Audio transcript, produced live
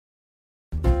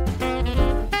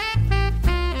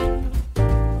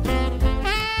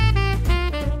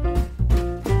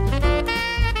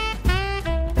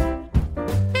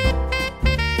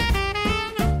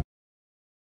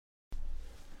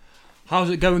How's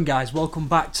it going, guys? Welcome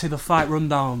back to the Fight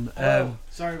Rundown.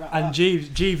 Sorry about and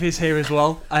that. Jeeve is here as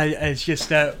well. It's just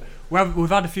we've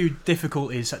had a few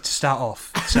difficulties to start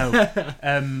off, so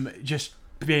just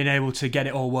being able to get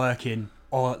it all working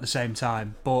all at the same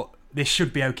time. But this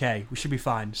should be okay. We should be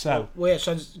fine. So, So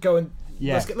just go and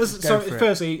let's go for it.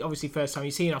 Firstly, obviously, first time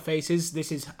you've seen our faces.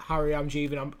 This is Harry. I'm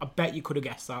Jeeve, and I bet you could have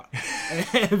guessed that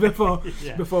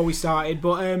before we started.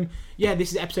 But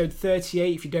this is episode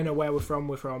 38. If you don't know where we're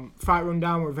from Fight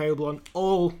Rundown. We're available on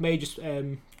all major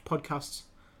podcast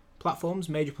platforms,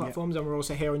 and we're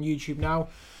also here on YouTube now.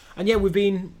 And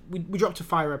we dropped a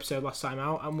fire episode last time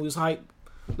out, and we was like,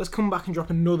 let's come back and drop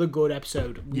another good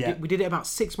episode. We did it about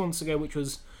 6 months ago, which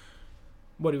was,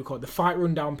 what do we call it? The Fight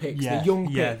Rundown picks, the young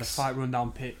picks. Yeah, the Fight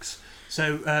Rundown picks.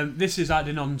 So this is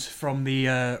adding on from the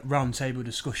roundtable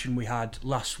discussion we had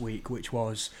last week, which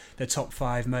was the top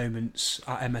 5 moments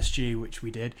at MSG, which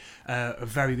we did. A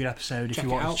very good episode if you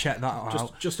want to check that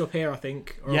out. Just up here, I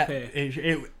think. Or up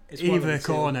here. Either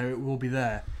corner, it will be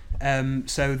there.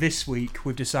 So this week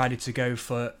we've decided to go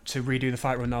to redo the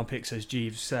Fight Rundown picks, as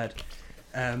Jeeves said.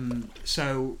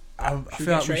 So I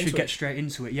feel like we should get straight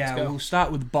into it. Yeah, we'll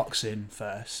start with boxing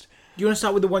first. Do you want to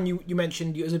start with the one you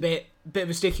mentioned? It was a bit of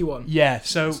a sticky one. Yeah,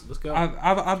 so let's go.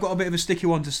 I've got a bit of a sticky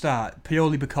one to start,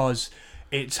 purely because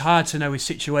it's hard to know his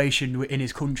situation in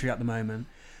his country at the moment.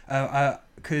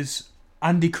 Because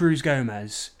Andy Cruz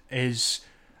Gomez is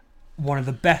one of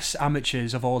the best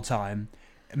amateurs of all time,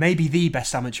 maybe the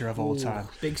best amateur of all time.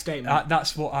 Big statement.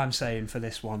 That's what I'm saying for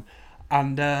this one.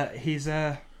 And he's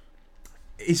around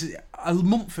a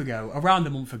month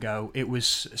ago, it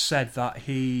was said that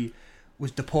he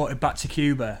was deported back to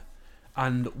Cuba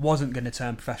and wasn't going to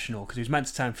turn professional because he was meant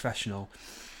to turn professional.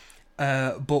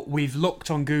 But we've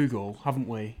looked on Google, haven't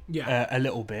we? Yeah. A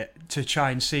little bit to try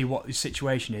and see what his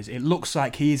situation is. It looks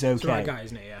like he's okay. It's the right guy,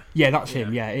 isn't it? Yeah. Yeah, that's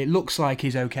him. Yeah, it looks like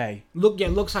he's okay.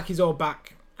 Looks like he's all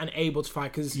back and able to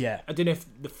fight. Because I don't know if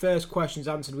the first questions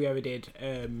answered we ever did.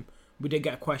 We did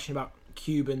get a question about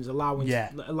Cubans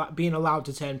being allowed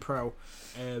to turn pro,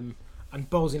 and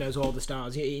Ballsy knows all the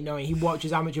stars. He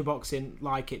watches amateur boxing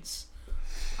like it's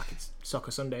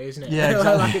Soccer Sunday, isn't it? Yeah,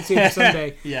 exactly. Like it's Super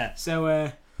Sunday. Yeah.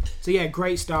 So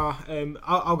great star.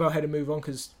 I'll go ahead and move on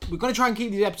because we're going to try and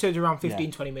keep these episodes around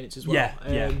 15-20 minutes as well.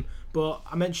 But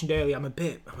I mentioned earlier, I'm a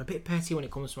bit petty when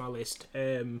it comes to my list.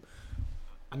 And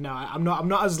no, I'm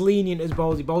not as lenient as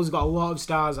Ballsy. Ballsy's got a lot of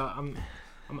stars.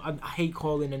 I hate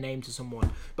calling a name to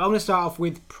someone. But I'm going to start off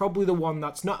with probably the one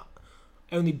that's not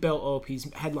only built up, he's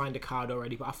headlined a card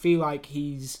already, but I feel like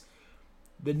he's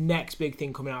the next big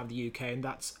thing coming out of the UK, and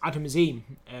that's Adam Azim.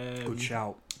 Good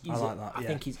shout. I like that. I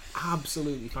think he's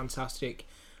absolutely fantastic.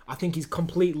 I think he's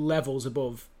complete levels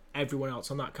above everyone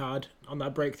else on that card, on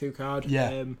that breakthrough card. Yeah.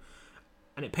 And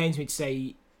it pains me to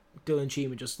say Dylan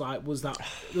Chima just was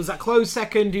that close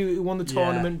second who won the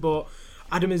tournament, but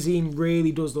Adam Azim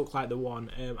really does look like the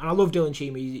one, and I love Dylan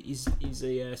Chima. He's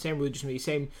the same religion as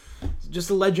me, just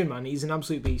a legend, man. He's an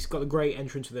absolute beast. He's got a great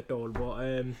entrance to the door, but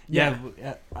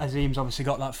Azim's obviously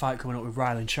got that fight coming up with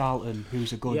Ryland Charlton,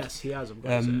 who's a good. Yes, he has.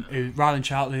 Ryland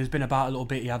Charlton has been about a little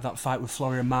bit. He had that fight with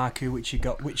Florian Marku,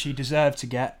 which he deserved to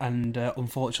get, and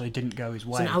unfortunately didn't go his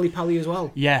way. It's an Ali Pali as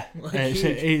well. Yeah,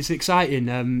 it's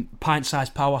exciting.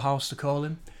 Pint-sized powerhouse to call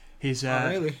him. He's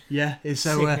really? Yeah, it's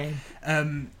so. Sick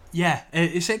name. Yeah,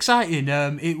 it's exciting.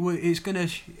 It's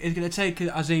gonna take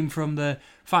Azim from the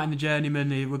fighting the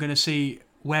journeyman. We're gonna see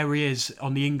where he is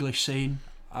on the English scene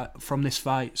from this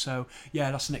fight. So yeah,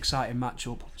 that's an exciting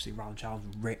matchup. Obviously, Ryland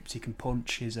Charlton's ripped. He can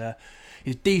punch. He's a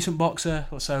decent boxer.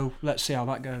 So let's see how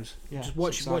that goes. Yeah, just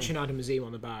watching Adam Azim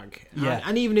on the bag. Yeah,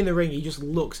 and even in the ring, he just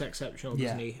looks exceptional,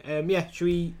 doesn't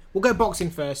he? We'll go boxing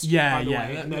first. We'll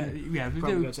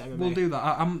do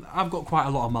that. I've got quite a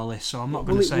lot on my list, so I'm not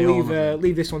going to say all of them.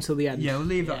 Leave this one till the end. Yeah, we'll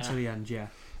leave that till the end. Yeah,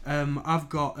 I've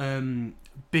got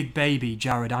big baby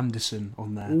Jared Anderson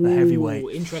on there, the heavyweight.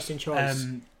 Interesting choice.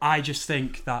 I just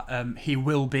think that he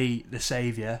will be the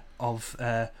saviour of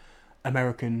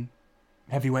American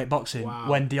heavyweight boxing. Wow.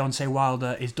 When Deontay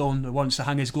Wilder is done, wants to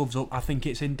hang his gloves up, I think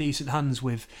it's in decent hands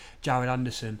with Jared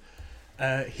Anderson.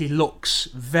 He looks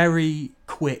very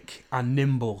quick and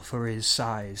nimble for his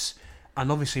size,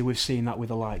 and obviously we've seen that with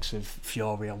the likes of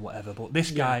Fury and whatever. But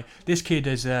this kid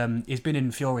has he's been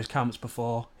in Fury's camps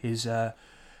before. His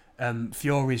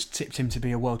Fury's tipped him to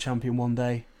be a world champion one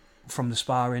day from the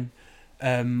sparring.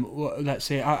 Let's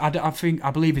see.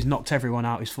 I believe he's knocked everyone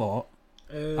out he's fought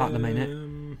at the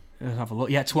minute. Let's have a look.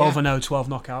 Yeah, 12-0, 12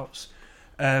 knockouts.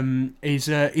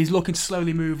 He's looking to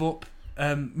slowly move up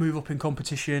in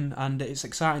competition, and it's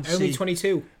exciting to see. Only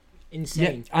 22.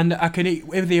 Insane. Yeah, and I can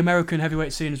with the American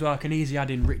heavyweight scene as well. I can easily add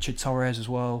in Richard Torres as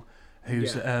well.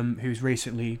 who's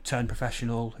recently turned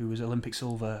professional, who was Olympic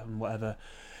silver and whatever.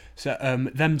 So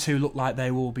them two look like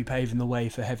they will be paving the way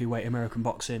for heavyweight American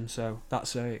boxing. So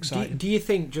that's exciting. Do you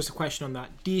think, just a question on that,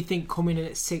 do you think coming in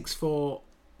at 6'4"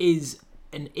 is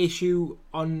an issue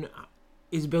on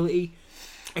his ability?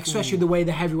 Especially the way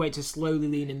the heavyweights are slowly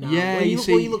leaning down. Yeah, when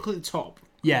you look at the top.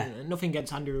 Yeah. Nothing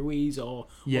against Andy Ruiz or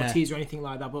Ortiz or anything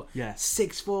like that, but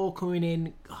 6'4" coming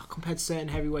in compared to certain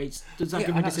heavyweights, does that give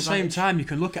him a disadvantage? At the same time, you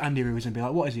can look at Andy Ruiz and be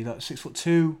like, what is he, like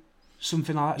 6'2",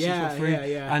 something like that,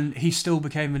 6'3", and he still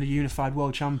became a unified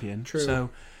world champion. True. So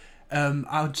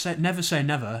I would say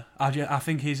never. I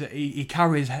think he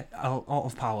carries a lot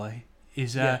of power.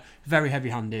 He's very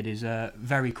heavy-handed. He's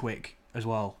very quick as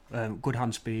well. Good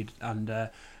hand speed and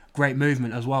great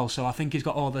movement as well. So I think he's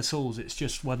got all the tools. It's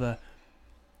just whether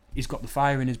he's got the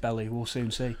fire in his belly. We'll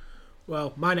soon see.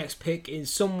 Well, my next pick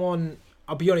is someone.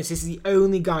 I'll be honest. This is the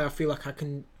only guy I feel like I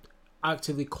can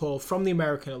actively call from the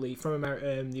American elite, from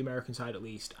the American side at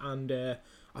least. And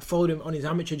I followed him on his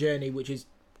amateur journey, which is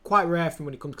quite rare for him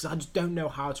when it comes, because I just don't know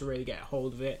how to really get a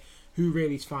hold of it. Who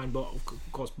really is fine, but of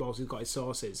course, Balls has got his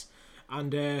sources.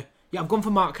 And I've gone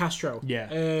for Mark Castro.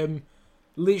 Yeah.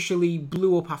 Literally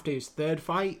blew up after his third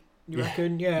fight. You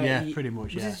reckon? Yeah, pretty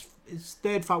much. Yeah. His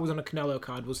third fight was on a Canelo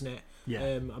card, wasn't it?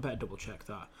 Yeah. I better double check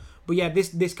that. But yeah,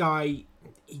 this guy,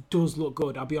 he does look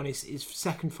good. I'll be honest. His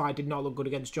second fight did not look good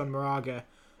against John Moraga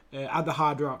at the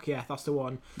Hard Rock. Yeah, that's the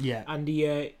one. Yeah. And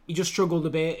he just struggled a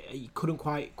bit. He couldn't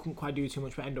quite do too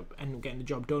much, but ended up getting the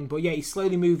job done. But yeah, he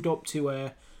slowly moved up to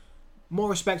a more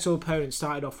respectable opponent.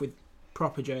 Started off with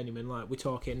proper journeyman, like we're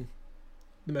talking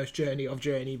the most journey of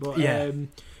journey. But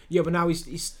but now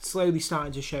he's slowly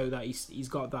starting to show that he's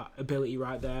got that ability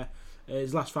right there.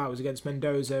 His last fight was against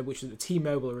Mendoza, which was the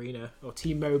T-Mobile Arena, or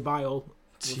T-Mobile.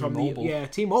 T-Mobile.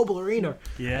 T-Mobile Arena.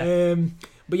 Yeah.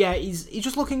 But yeah, he's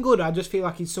just looking good. I just feel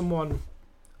like he's someone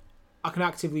I can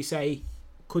actively say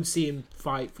could see him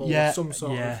fight for some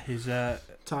sort of his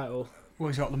title. Well,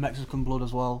 he's got the Mexican blood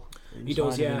as well. He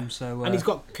does, him, so, and he's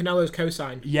got Canelo's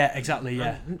cosign. Yeah, exactly.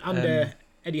 Yeah, and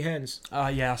Eddie Hearns.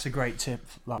 Yeah, that's a great tip.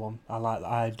 That one,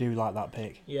 I do like that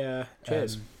pick. Yeah,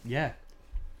 cheers. Yeah,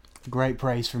 great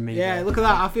praise from me. Yeah, there. Look at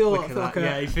that. I feel like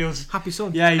he feels happy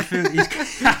son. Yeah, he feels.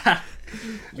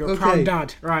 You're a proud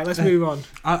dad. Right, let's move on.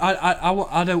 I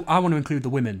want to include the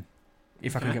women,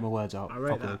 if I can get my words out. I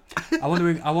read properly. that.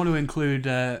 I want to include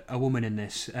a woman in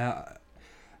this. A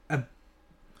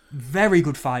very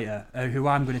good fighter who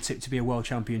I'm going to tip to be a world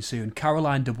champion soon,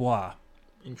 Caroline Dubois.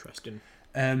 Interesting.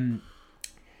 I'm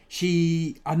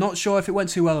not sure if it went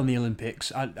too well in the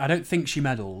Olympics. I don't think she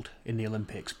medalled in the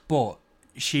Olympics, but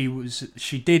she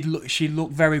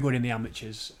looked very good in the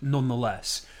amateurs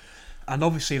nonetheless. And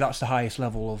obviously that's the highest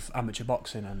level of amateur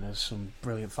boxing, and there's some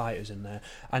brilliant fighters in there.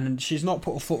 And she's not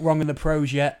put a foot wrong in the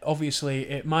pros yet. Obviously,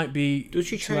 it might be. Does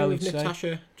she train with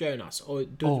Natasha Jonas, or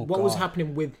what was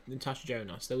happening with Natasha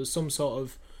Jonas? There was some sort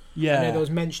of I know there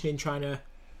was mentioning trying to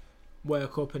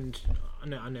work up, and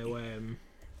I know.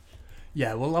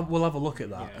 Yeah, we'll have a look at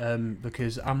that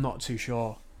because I'm not too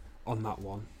sure on that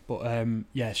one. But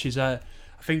she's I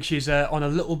think she's on a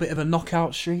little bit of a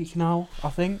knockout streak now. I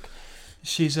think.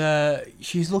 She's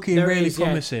looking really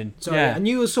promising. Sorry, I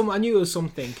knew it was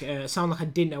something. Sound like I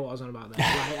didn't know what I was on about there.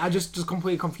 Like, I just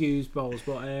completely confused Bowles.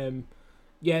 But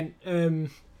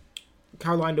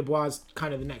Caroline Dubois is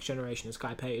kind of the next generation of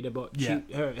Sky Pated her, but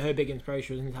her big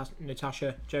inspiration was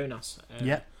Natasha Jonas.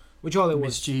 Which all it was.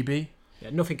 Miss GB.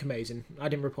 Yeah, nothing amazing. I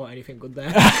didn't report anything good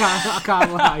there. I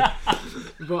can't lie.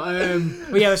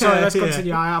 But yeah, sorry. Let's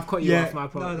continue. I've cut you off. My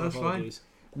apologies. Fine.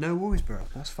 No worries, bro.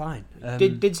 That's fine.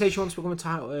 Did say she wants to become a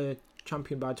title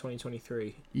champion by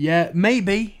 2023. Yeah,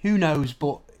 maybe. Who knows?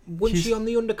 But wasn't she on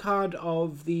the undercard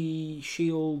of the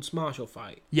Shields Marshall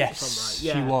fight? Yes,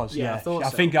 she was. Yeah, I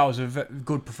think that was a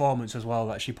good performance as well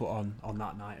that she put on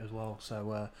that night as well.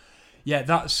 So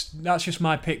that's just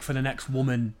my pick for the next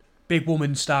big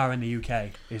woman star in the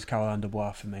UK is Caroline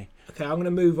Dubois for me. Okay, I'm going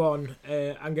to move on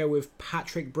and go with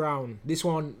Patrick Brown. This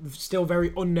one, still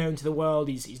very unknown to the world.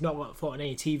 He's not fought in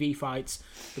any TV fights,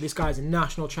 but this guy's a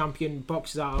national champion,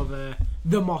 boxes out of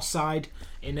the Moss side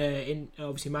in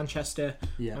obviously Manchester.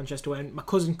 Yeah. Manchester went. My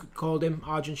cousin called him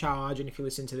Arjun. Shout out Arjun if you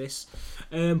listen to this.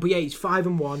 But yeah, he's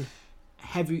 5-1,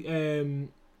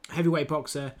 heavyweight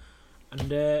boxer,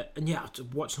 and yeah, I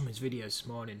watched some of his videos this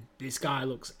morning. This guy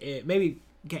looks maybe.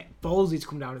 Get ballsy to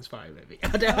come down and fight maybe.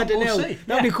 I don't know. See.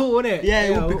 That'd be cool, wouldn't it? Yeah,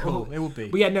 it would be cool. It would be.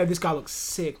 But yeah, no, this guy looks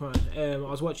sick, man. I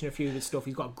was watching a few of his stuff.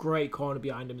 He's got a great corner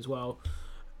behind him as well.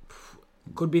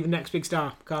 Could be the next big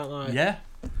star. Can't lie. Yeah.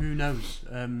 Who knows?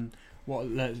 What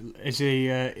is he?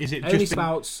 Is it Only just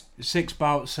bouts? 6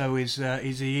 bouts? So is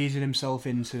he easing himself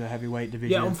into the heavyweight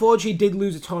division? Yeah, unfortunately, he did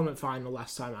lose a tournament final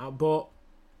last time out, but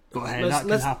hey, that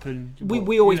can happen.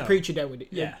 We always preach it, don't we?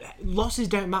 Yeah. Losses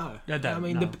don't matter. They don't, I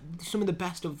mean, no. some of the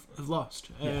best have lost.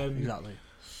 Yeah, exactly.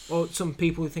 Or some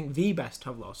people who think the best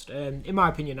have lost. In my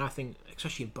opinion, I think,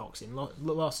 especially in boxing,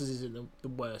 losses isn't the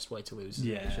worst way to lose.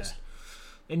 Yeah. It's just,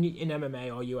 in MMA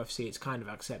or UFC, it's kind of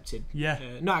accepted. Yeah.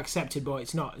 Not accepted, but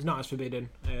it's not as forbidden.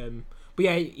 But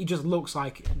yeah, he just looks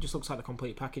like the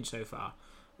complete package so far,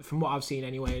 from what I've seen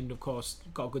anyway. And of course,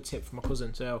 got a good tip from my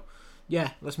cousin. So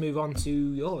yeah, let's move on to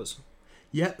yours.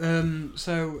 Yeah.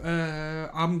 So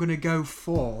I'm gonna go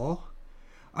for.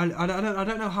 I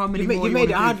don't know how many. You've made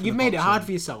it hard. You've made it hard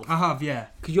for yourself. I have, yeah.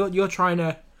 Because you're trying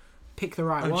to pick the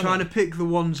right one. I'm trying to pick the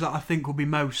ones that I think will be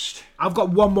most. I've got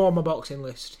one more on my boxing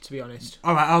list, to be honest.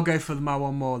 All right, I'll go for my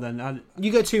one more then.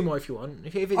 You go 2 more if you want.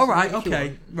 If it's, all right, if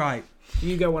okay, right.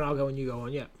 You go one, I'll go one. You go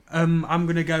one. Yeah. I'm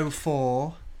gonna go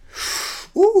for.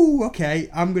 Ooh, okay.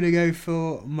 I'm gonna go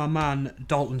for my man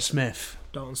Dalton Smith.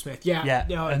 Dalton Smith, yeah.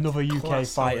 Yeah, another UK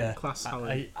fighter. Class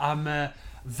I'm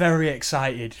very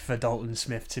excited for Dalton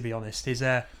Smith, to be honest. He's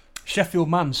a Sheffield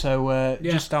man, so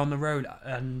just down the road,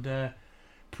 and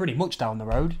pretty much down the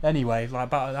road anyway, like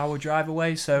about an hour drive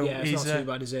away. So yeah, it's not too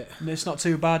bad, is it? It's not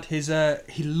too bad.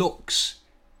 He looks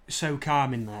so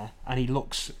calm in there, and he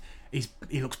looks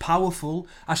powerful.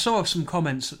 I saw some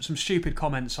stupid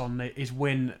comments on his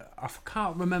win. I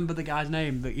can't remember the guy's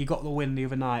name, that he got the win the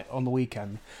other night on the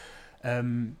weekend.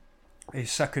 His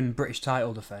second British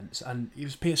title defence, and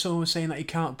someone was saying that he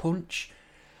can't punch,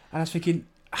 and I was thinking,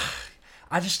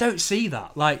 I just don't see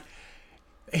that. Like,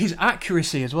 his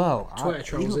accuracy as well. Twitter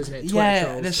trolls, isn't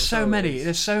it? There's so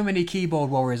many keyboard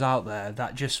warriors out there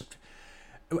that just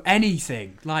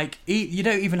anything, like, you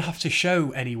don't even have to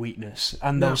show any weakness,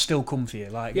 and they'll still come for you.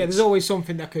 Like, there's always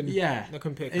something that can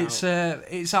pick out.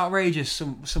 It's outrageous,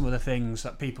 some of the things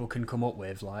that people can come up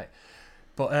with, like.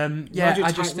 But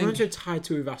I just think tied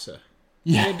to Uvasa.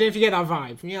 Yeah. Don't forget that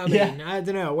vibe. You know what I mean? I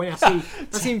don't know. When I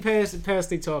see him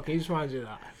personally talking, he just reminds me of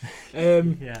that.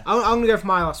 I'm gonna go for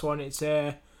my last one. It's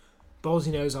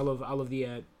Ballsy knows I love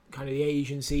the kind of the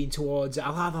Asian scene towards it. I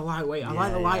like the lightweight. I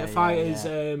like the lighter fighters.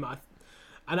 And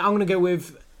I'm gonna go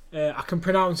with. I can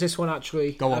pronounce this one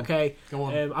actually. Go on. Okay. Go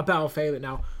on. I bet I'll fail it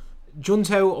now.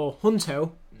 Junto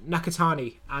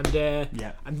Nakatani, and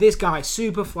this guy,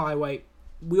 super flyweight.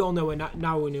 We all know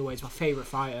Naoya is my favourite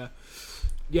fighter.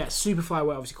 Yeah, super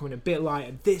flyweight, obviously coming a bit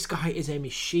lighter. This guy is a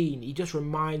machine. He just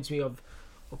reminds me of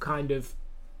kind of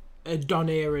a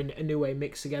Donaire and Inoue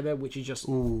mixed together, which is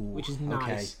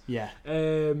nice. Okay.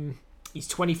 Yeah. He's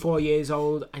 24 years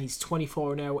old and he's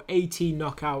 24-0, 18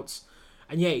 knockouts,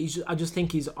 and yeah, I just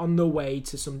think he's on the way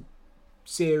to some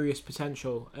serious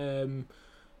potential.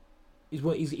 He's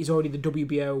already the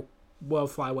WBO World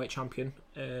Flyweight Champion,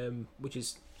 which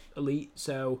is elite.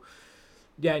 So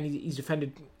yeah, and he's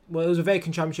defended. Well, it was a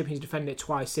vacant championship. He's defended it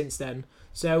twice since then.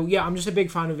 So yeah, I'm just a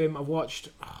big fan of him. I've watched,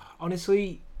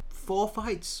 honestly, 4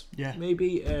 fights. Yeah,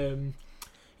 maybe.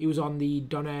 He was on the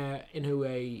Donaire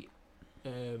Inoue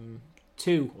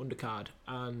 2 undercard,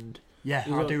 and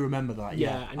I do remember that.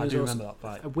 Yeah, and I do remember that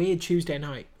fight. A weird Tuesday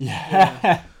night.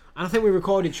 Yeah. And I think we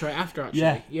recorded straight after,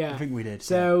 actually. Yeah, I think we did.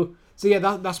 So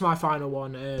that's my final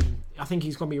one. I think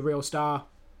he's going to be a real star.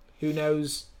 Who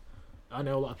knows? I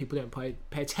know a lot of people don't pay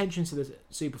attention to the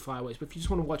super flyweights, but if you just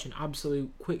want to watch an absolute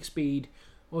quick speed,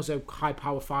 also high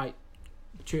power fight,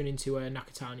 tune into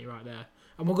Nakatani right there.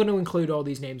 And we're going to include all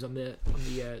these names on the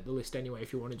list anyway,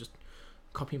 if you want to just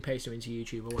copy and paste them into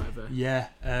YouTube or whatever. Yeah.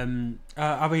 I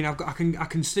mean, I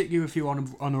can stick you a few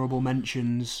honourable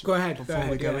mentions. Go ahead. Before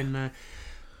we go in there.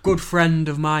 Good friend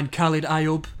of mine, Khalid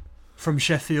Ayub, from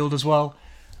Sheffield as well.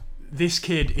 This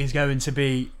kid is going to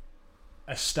be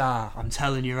a star, I'm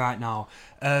telling you right now.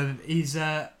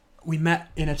 We met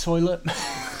in a toilet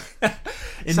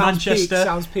in Manchester,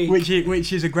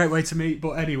 which is a great way to meet.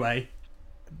 But anyway,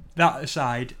 that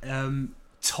aside,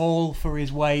 tall for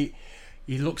his weight,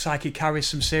 he looks like he carries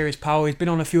some serious power. He's been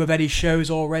on a few of Eddie's shows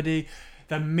already.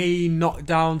 Then me knocked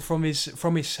down from his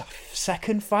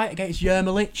second fight against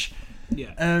Yermolic.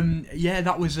 Yeah.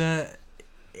 That was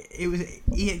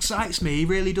he excites me. He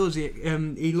really does.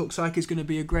 He looks like he's going to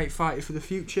be a great fighter for the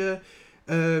future.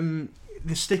 Another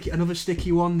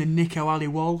sticky one, the Nico Ali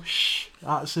Walsh.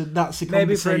 That's a conversation.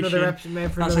 Maybe for another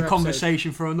episode. That's a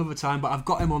conversation for another time. But I've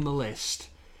got him on the list.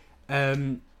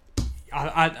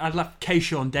 I'd left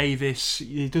Keyshawn Davis.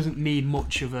 He doesn't need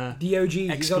much of a the OG.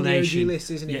 He's on the OG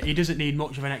list, isn't he? Yeah, he doesn't need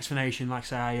much of an explanation. Like I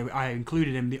say, I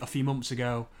included him a few months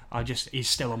ago. He's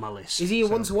still on my list. Is he a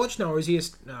one to watch now, or is he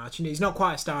actually, he's not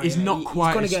quite a star. He's yet. not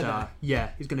quite he's a gonna star. Get yeah,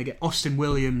 he's going to get Austin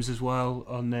Williams as well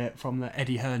from the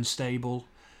Eddie Hearn stable.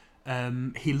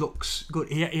 He looks good.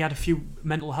 He had a few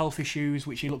mental health issues,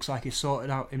 which he looks like he's sorted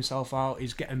out himself out.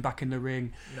 He's getting back in the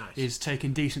ring. Nice. He's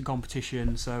taking decent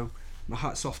competition. So my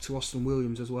hat's off to Austin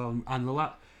Williams as well,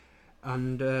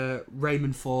 and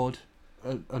Raymond Ford.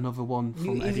 Another one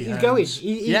from Eddie Hearn. He's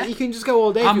going. He can just go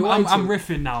all day. I'm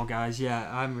riffing now, guys. Yeah,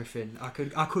 I'm riffing.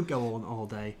 I could go on all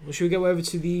day. Well, should we go over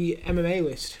to the MMA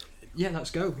list? Yeah, let's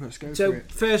go. So,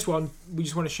 first one, we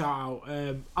just want to shout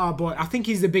out our boy. I think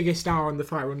he's the biggest star on the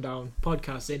Fight Rundown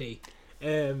podcast, isn't he?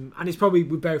 And it's we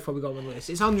both probably got on the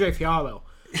list. It's Andre Fiallo.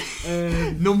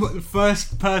 The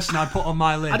first person I put on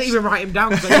my list. I didn't even write him down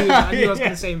because I knew I was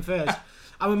going to say him first.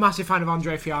 I'm a massive fan of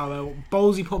Andre Fiallo.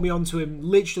 Ballsy put me onto him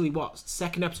literally,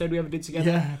 second episode we ever did together?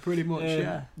 Yeah, pretty much,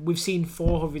 yeah. We've seen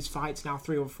 4 of his fights now,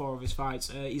 3 or 4 of his fights.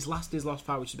 He's lost his last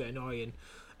fight, which is a bit annoying.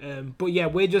 But yeah,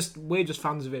 we're just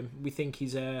fans of him. We think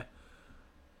he's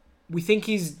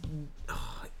he's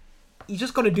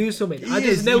just got to do something.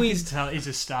 He's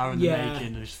a star in the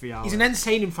making. He's an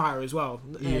entertaining fighter as well.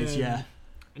 He is, yeah.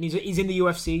 And he's in the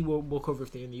UFC. We'll cover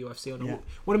everything in the UFC. I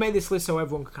want to make this list so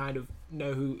everyone can kind of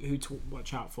know who to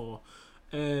watch out for.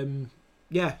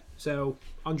 So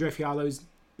Andre Fiallo is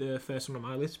the first one on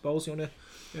my list. Balls, you want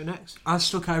to go next? I've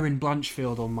stuck Erin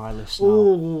Blanchfield on my list now.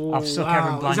 Ooh, I've stuck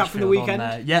Erin Blanchfield is that from the weekend? on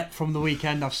there. Yep, from the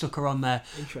weekend I've stuck her on there.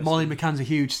 Molly McCann's a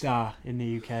huge star in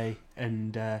the UK,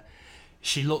 and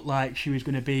she looked like she was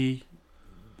going to be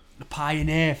the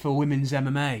pioneer for women's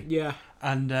MMA. Yeah.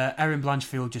 And Erin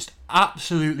Blanchfield just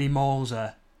absolutely mauls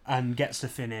her and gets the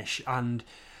finish. And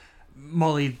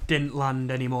Molly didn't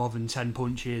land any more than 10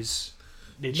 punches.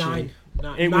 Did she?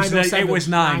 It was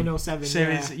 9 or 7.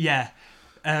 So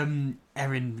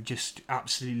Erin just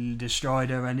absolutely destroyed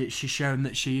her, and she's shown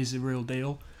that she is the real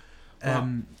deal.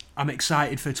 I'm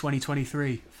excited for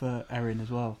 2023 for Erin as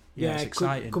well. Yeah, it's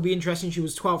exciting. Could be interesting. She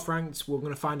was 12th ranked. We're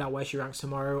going to find out where she ranks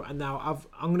tomorrow. And now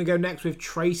I'm going to go next with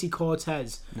Tracy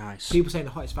Cortez. Nice. People saying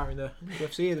the hottest fighter in the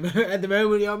UFC at the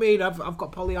moment. You know what I mean? I've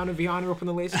got Polyana Viana up on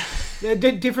the list.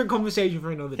 Different conversation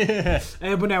for another day.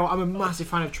 But no, I'm a massive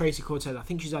fan of Tracy Cortez. I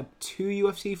think she's had 2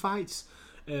 UFC fights,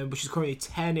 but she's currently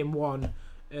 10-1.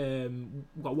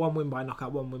 Got 1 win by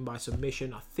knockout, 1 win by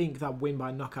submission. I think that win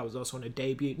by knockout was also on a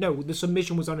debut. No, the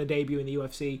submission was on a debut in the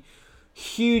UFC.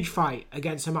 Huge fight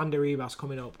against Amanda Ribas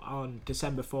coming up on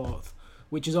December 4th,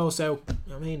 which is also,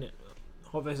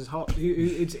 hot versus hot.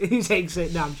 Who takes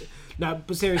it? No,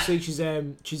 but seriously,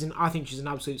 I think she's an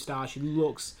absolute star. She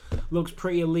looks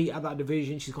pretty elite at that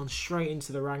division. She's gone straight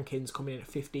into the rankings, coming in at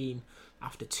 15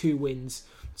 after 2 wins.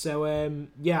 So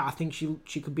I think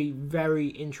she could be very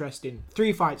interesting.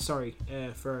 3 fights, for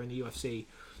her in the UFC,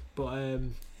 but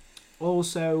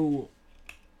also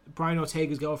Brian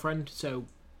Ortega's girlfriend. So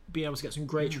being able to get some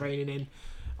great training in,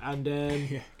 and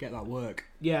get that work.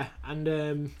 Yeah,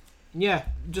 and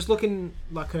just looking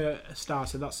like a star.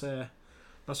 So that's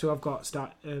who I've got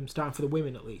starting for the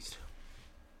women at least.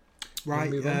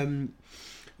 Right.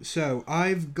 So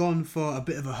I've gone for a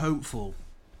bit of a hopeful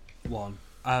one.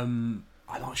 I'm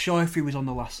not sure if he was on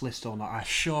the last list or not. I'm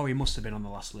sure he must have been on the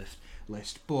last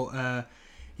list, but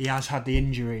he has had the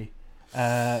injury.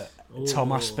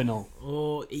 Tom Aspinall.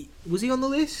 Was he on the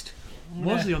list?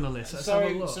 Was he on the list?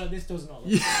 Sorry, so this does not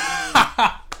look.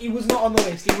 He was not on the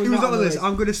list. He was on the list.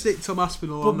 I'm going to stick Tom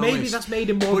Aspinall on the list. But maybe that's made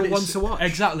him more than one to watch.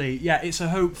 Exactly. Yeah, it's a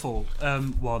hopeful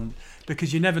one,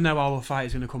 because you never know how a fight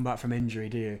is going to come back from injury,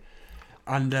 do you?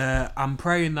 And I'm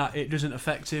praying that it doesn't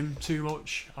affect him too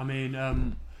much. I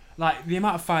mean, like the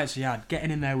amount of fights he had,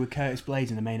 getting in there with Curtis Blades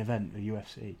in the main event of the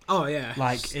UFC. Oh yeah.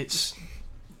 Like it's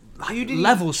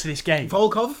levels to this game.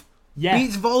 Volkov. Yeah.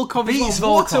 Beats Volkov.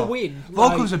 What a win.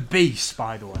 Volkov's a beast,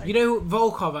 by the way. You know,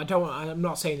 Volkov, I'm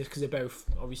not saying this because they're both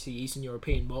obviously Eastern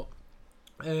European, but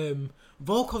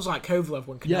Volkov's like Kovalev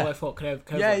when Canelo fought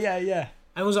Kovalev. Yeah.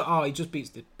 And I was like, he just beats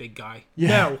the big guy. Yeah.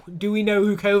 No, do we know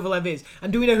who Kovalev is?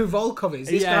 And do we know who Volkov is?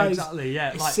 This guy's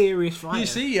a serious fighter. You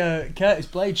see Curtis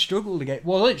Blade struggle to get...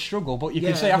 Well, he didn't struggle, but you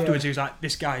can say afterwards he was like,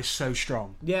 this guy's so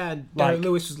strong. Yeah, Derek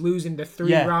Lewis was losing the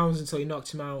 3 rounds until he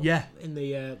knocked him out in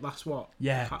the last,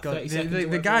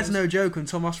 the guy's no joke, and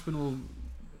Tom Aspinall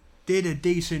did a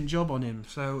decent job on him.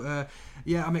 So,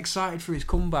 I'm excited for his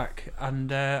comeback.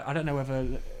 And I don't know whether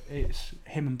it's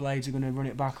him and Blades are going to run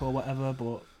it back or whatever,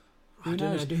 but... Who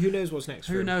knows? Who knows what's next?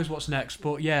 Who knows what's next?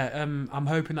 But I'm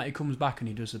hoping that he comes back and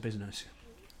he does the business.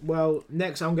 Well,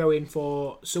 next I'm going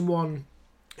for someone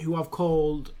who I've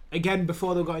called again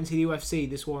before they got into the UFC.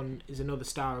 This one is another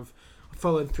star I've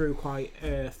followed through quite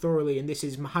thoroughly, and this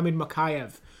is Muhammad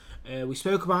Mokaev. We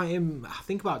spoke about him, I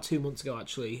think, about 2 months ago,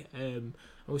 actually. And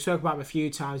we spoke about him a few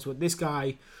times, but this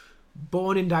guy,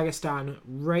 born in Dagestan,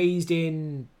 raised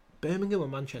in Birmingham or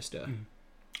Manchester?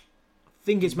 I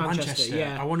think it's Manchester,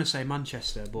 yeah. I want to say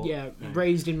Manchester, but... Yeah,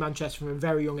 raised in Manchester from a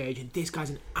very young age, and this guy's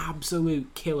an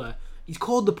absolute killer. He's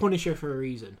called the Punisher for a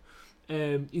reason.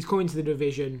 He's come into the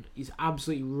division. He's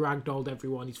absolutely ragdolled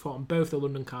everyone. He's fought on both the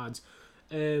London cards.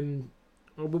 We're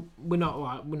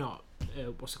not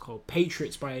what's it called,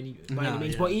 patriots by any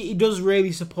means, but he does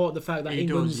really support the fact that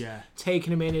England's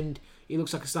taken him in, and he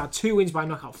looks like a star. 2 wins by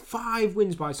knockout, 5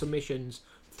 wins by submissions,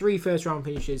 3 first round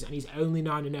finishes, and he's only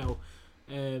 9-0.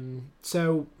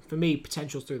 So for me,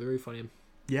 potential's through the roof on him.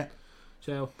 Yeah.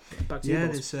 So back to you,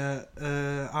 boys.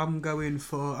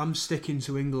 I'm sticking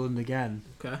to England again.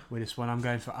 Okay. With this one, I'm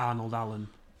going for Arnold Allen.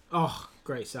 Oh,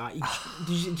 great start!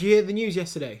 Did you hear the news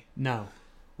yesterday? No.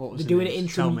 What was They're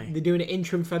doing an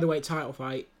interim featherweight title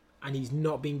fight, and he's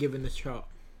not been given the shot.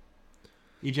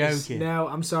 You're joking? No,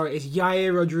 I'm sorry. It's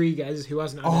Yair Rodriguez who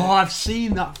hasn't. I've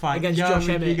seen that fight against Josh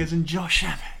Rodriguez and Josh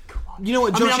Emmett. Come on. You know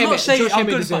what? Josh Emmett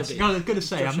deserves it. I was going to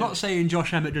say, I'm not saying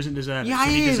Josh Emmett doesn't deserve it. Yeah,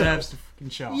 he deserves the fucking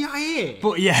shot. Yeah,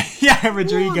 but yeah,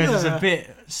 Rodriguez is a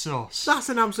bit sus. That's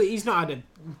an absolute. He's not had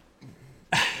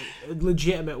a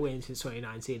legitimate win since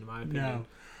 2019, in my opinion. No.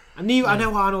 I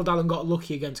know Arnold Allen got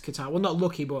lucky against Qatar. Well, not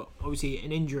lucky, but obviously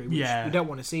an injury, which we don't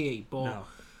want to see. But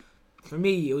for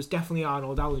me, it was definitely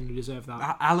Arnold Allen who deserved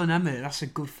that. Alan Emmett, that's a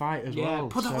good fight as well.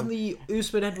 Put that on the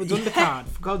Usman Edwards undercard,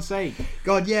 for God's sake.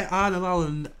 God, Arnold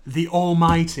Allen, the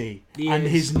Almighty,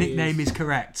 his nickname is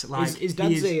correct. Like his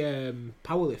dad's a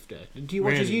powerlifter. Do you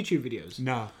watch his YouTube videos?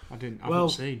 No, I didn't. I've not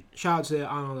seen. Shout out to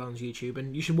Arnold Allen's YouTube,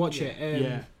 and you should watch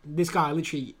it. This guy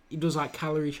literally, he does like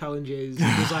calorie challenges, he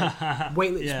does like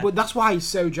weightlifts, but that's why he's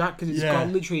so jacked, because he's got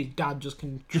literally his dad just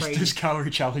can train. Just calorie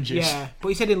challenges. Yeah, but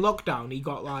he said in lockdown he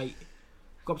got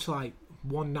up to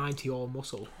 190 all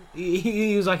muscle.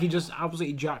 He was like, he just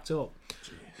absolutely jacked up.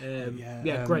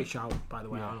 Great shout, by the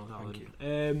way, Arnold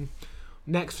Allen.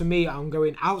 Next for me, I'm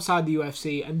going outside the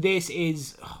UFC, and this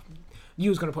is... you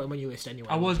was going to put him on your list anyway.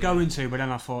 I was going to, but then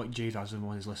I thought, geez, I was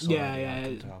on his list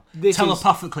already.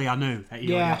 Telepathically, I knew that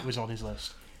he was on his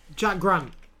list. Jack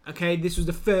Grant. Okay, this was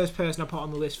the first person I put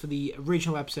on the list for the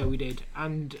original episode we did,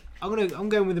 and I'm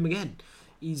going with him again.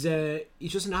 He's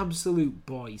just an absolute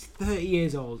boy. He's 30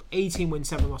 years old, 18 wins,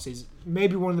 7 losses.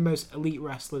 Maybe one of the most elite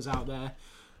wrestlers out there.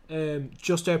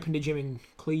 Just opened a gym in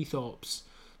Cleethorpes.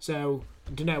 So,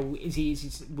 I don't know, will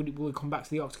he come back to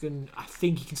the octagon? I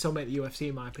think he can still make the UFC,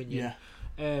 in my opinion.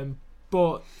 Yeah.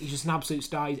 But he's just an absolute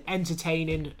star. He's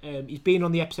entertaining. He's been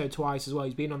on the episode twice as well.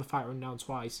 He's been on the Fight Rundown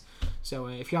twice. So,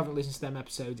 if you haven't listened to them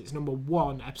episodes, it's number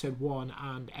 1, episode 1,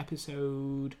 and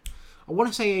episode, I want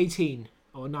to say 18.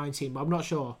 Or 19, but I'm not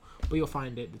sure. But you'll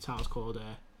find it. The title's called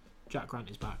Jack Grant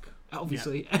is Back,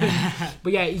 obviously. Yeah.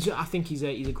 But yeah, I think he's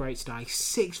a great star. He's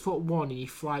 6'1", and he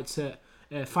fights at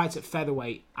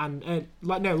featherweight and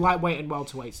lightweight and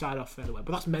welterweight. Started off featherweight,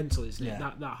 but that's mental, isn't it?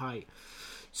 That height.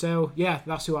 So yeah,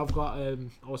 that's who I've got.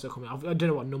 Also coming. I don't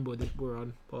know what number we're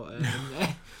on, but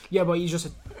but he's just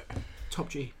a top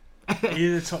G.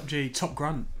 He's a top G, top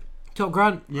Grant. Top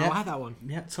Grant. Yeah, I like that one.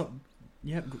 Yeah, top.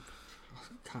 Yeah.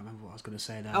 I can't remember what I was going to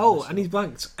say now. Oh, and he's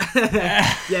blanked.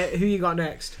 Who you got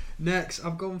next? Next,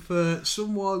 I've gone for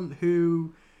someone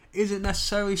who isn't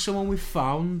necessarily someone we've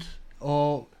found,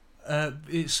 or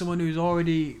it's someone who's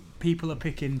already people are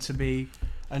picking to be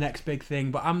a next big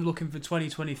thing, but I'm looking for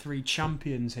 2023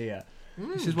 champions here.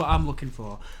 This is what I'm looking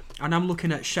for. And I'm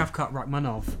looking at Shavkat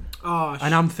Rakhmonov.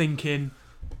 And I'm thinking...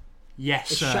 Yes,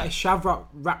 sir. Shavkat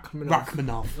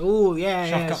Rakhmonov. Oh,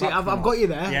 yeah. See, I've got you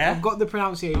there. Yeah? I've got the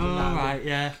pronunciation now. Right,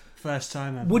 yeah. First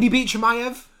time ever. Would he beat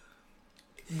Chimaev?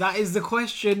 That is the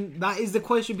question.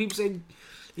 People saying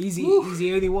he's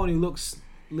the only one who looks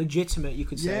legitimate, you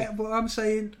could say. Yeah, but I'm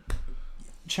saying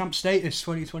champ status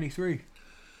 2023.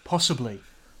 Possibly.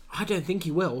 I don't think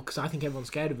he will, because I think everyone's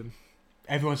scared of him.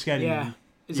 Everyone's scared of him?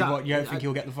 You don't think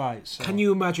he'll get the fights? So. Can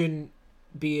you imagine...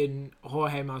 being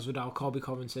Jorge Masvidal, Colby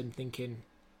Covington, thinking,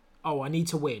 I need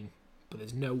to win, but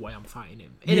there's no way I'm fighting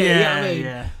him.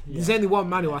 There's only one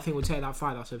man who I think would take that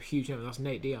fight. That's a huge number. That's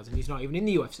Nate Diaz, and he's not even in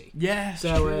the UFC. Yeah,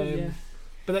 so true,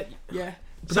 but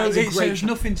it's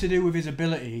nothing to do with his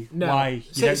ability. No, why?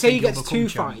 Say he gets 2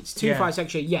 fights. 2 fights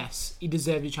actually. Yes, he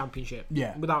deserves a championship.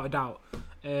 Yeah, without a doubt.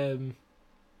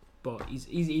 But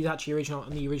he's actually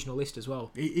on the original list as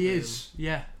well. He is.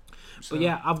 Yeah. So, but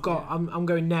yeah, I'm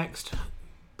going next.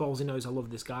 Ballsy knows I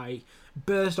love this guy.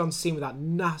 Burst on scene with that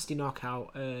nasty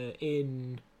knockout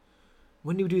in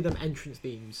when do we do them entrance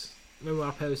themes? Remember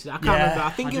I posted? I can't remember. I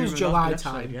think it was July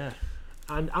time. Yeah.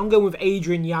 And I'm going with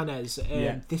Adrian Yanez.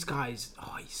 This guy's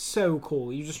he's so cool.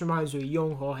 He just reminds me of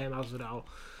young Jorge Masvidal.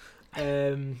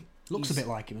 Looks a bit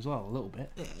like him as well, a little bit.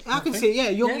 I can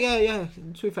see, young, yeah.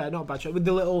 To be fair, not a bad shot with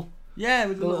the little,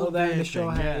 with the little there in the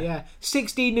short hair. Yeah,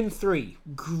 16-3,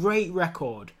 great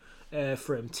record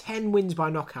for him. 10 wins by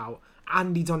knockout,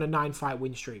 and he's on a 9-fight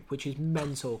win streak, which is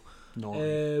mental.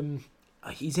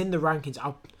 He's in the rankings.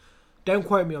 Don't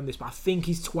quote me on this, but I think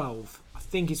he's 12.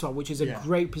 Which is a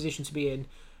great position to be in.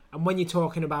 And when you're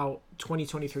talking about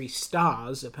 2023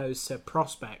 stars opposed to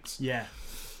prospects,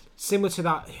 similar to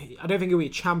that, I don't think he'll be a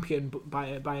champion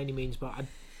by any means, but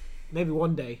maybe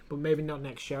one day, but maybe not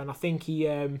next year. And I think he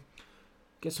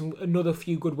gets another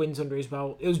few good wins under his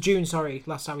belt. It was June,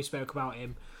 last time we spoke about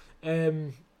him.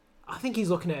 I think he's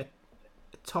looking at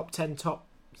a top 10, top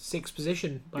 6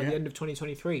 position by the end of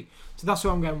 2023. So that's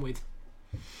what I'm going with.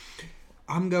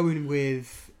 I'm going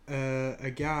with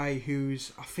a guy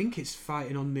who's, I think it's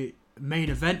fighting on the main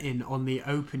eventing on the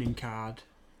opening card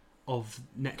of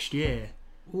next year.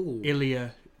 Ooh.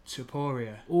 Ilia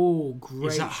Topuria. Oh,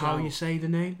 great! Is that how you say the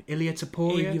name? Ilia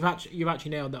Topuria. You've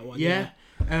actually nailed that one. Yeah.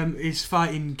 He's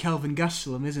fighting Kelvin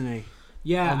Gastelum, isn't he?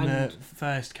 Yeah. On the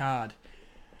first card.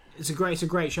 It's a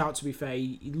great shout. To be fair,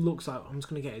 he looks like I'm just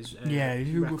gonna get his.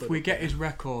 If we get his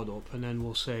record up, and then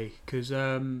we'll see. Because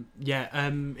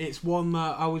it's one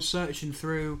that I was searching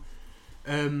through.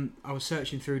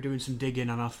 Doing some digging,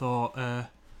 and I thought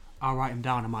I'll write him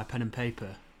down on my pen and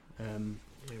paper. There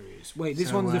he is. Wait,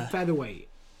 this one's the featherweight.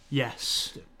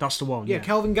 Yes, that's the one. Yeah,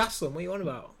 Kelvin Gastelum. What are you on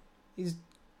about? He's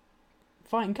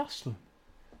fighting Gastelum.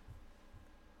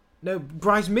 No,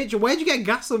 Bryce Mitchell. Where'd you get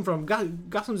Gastelum from?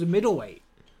 Gastelum's a middleweight.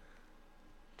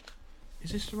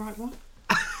 Is this the right one?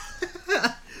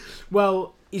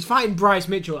 Well, he's fighting Bryce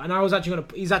Mitchell, and I was actually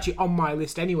he's actually on my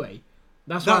list anyway.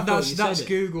 That's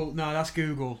Google. No, that's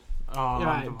Google. Oh,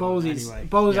 right, Bowles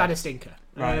had a stinker.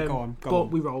 Right, go on.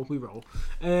 But we roll.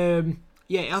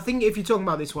 I think if you're talking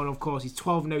about this one, of course, he's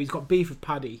 12-0. He's got beef with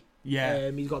Paddy.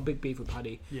 Yeah. He's got a big beef with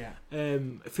Paddy. Yeah.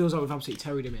 It feels like we've absolutely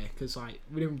terried him here because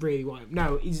we didn't really want him.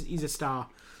 No, he's a star.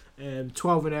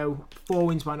 12-0, 4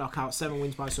 wins by knockout, 7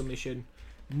 wins by submission,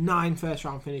 9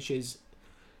 first-round finishes.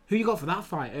 Who you got for that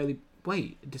fight?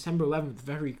 December 11th,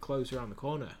 very close around the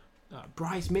corner.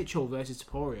 Bryce Mitchell versus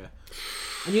Topuria.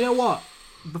 And you know what?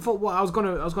 I was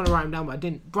gonna write him down, but I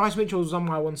didn't. Bryce Mitchell was on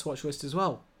my one to watch list as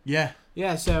well. Yeah.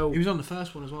 Yeah. So he was on the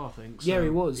first one as well, I think. So yeah, he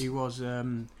was. He was.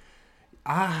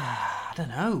 I don't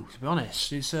know. To be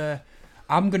honest, it's.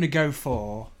 I'm gonna go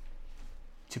for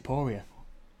Topuria.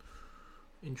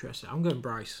 Interesting. I'm going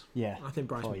Bryce. Yeah. I think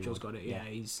Bryce Mitchell's got it. Yeah.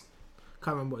 He's.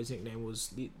 Can't remember what his nickname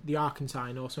was. The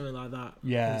Argentine or something like that.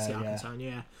 Yeah. It's the Argentine.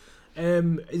 Yeah.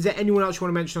 Is there anyone else you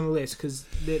want to mention on the list? Because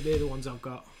they're the ones I've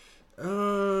got.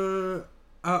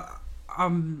 I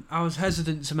was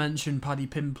hesitant to mention Paddy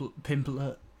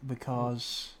Pimblett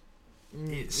because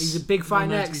he's a big fight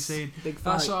next. Big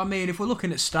fight. That's what I mean. If we're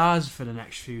looking at stars for the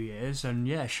next few years, then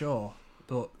yeah, sure.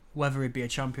 But whether he'd be a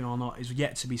champion or not is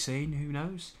yet to be seen. Who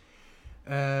knows?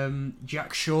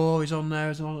 Jack Shaw is on there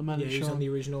as well. Yeah, he's on the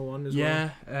original one as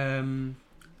well. Yeah.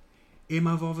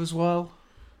 Imavov as well.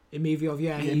 Imavov,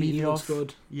 he looks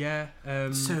good. Yeah.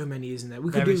 So many, isn't there?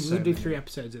 We could do 3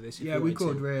 episodes of this. Yeah, we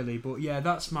could really, but yeah,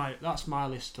 that's my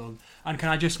list done. And can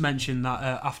I just mention that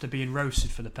after being roasted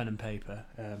for the pen and paper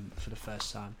for the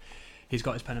first time, he's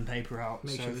got his pen and paper out.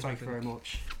 Thank you very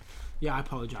much. Yeah, I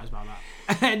apologise about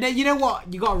that. And then, you know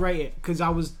what? You got to rate it because I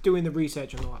was doing the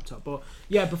research on the laptop. But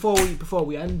yeah, before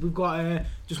we end, we've got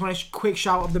just want a quick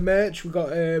shout of the merch. We got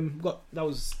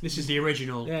this is the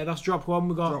original. Yeah, that's drop 1.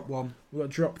 We got drop 1. We got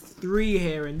drop 3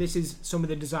 here, and this is some of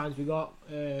the designs we got.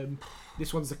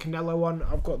 This one's the Canelo one.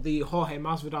 I've got the Jorge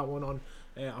Masvidal one on.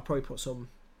 I'll probably put some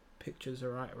pictures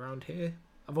right around here.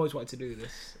 I've always wanted to do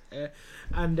this.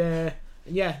 And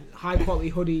yeah, high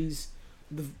quality hoodies.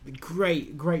 The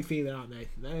great feeling, aren't they?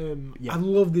 I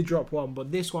love the drop 1,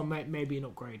 but this one may be an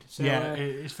upgrade. So, yeah,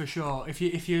 it's for sure. If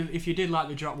you did like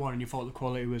the drop 1 and you thought the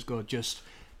quality was good,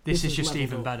 this is just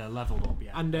even better, leveled up.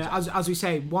 Yeah, and exactly. as we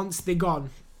say, once they're gone,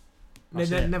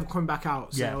 they're never coming back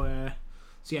out. So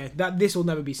this will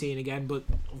never be seen again. But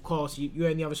of course, you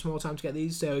only have a small time to get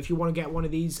these. So if you want to get one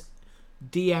of these,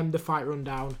 DM the Fight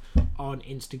Rundown on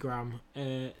Instagram.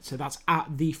 So that's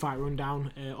at the Fight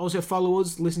Rundown. Also follow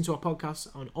us, listen to our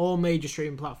podcast on all major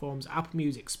streaming platforms, Apple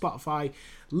Music, Spotify.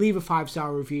 Leave a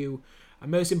 5-star review, and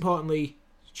most importantly,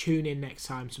 tune in next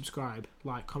time. Subscribe,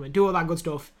 like, comment, do all that good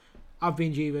stuff. I've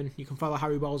been Jeevan. You can follow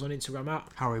Harry Balls on Instagram at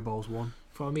HarryBalls1.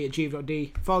 Follow me at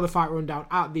Jeev.d. Follow the Fight Rundown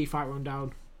at the Fight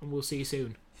Rundown, and we'll see you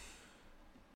soon.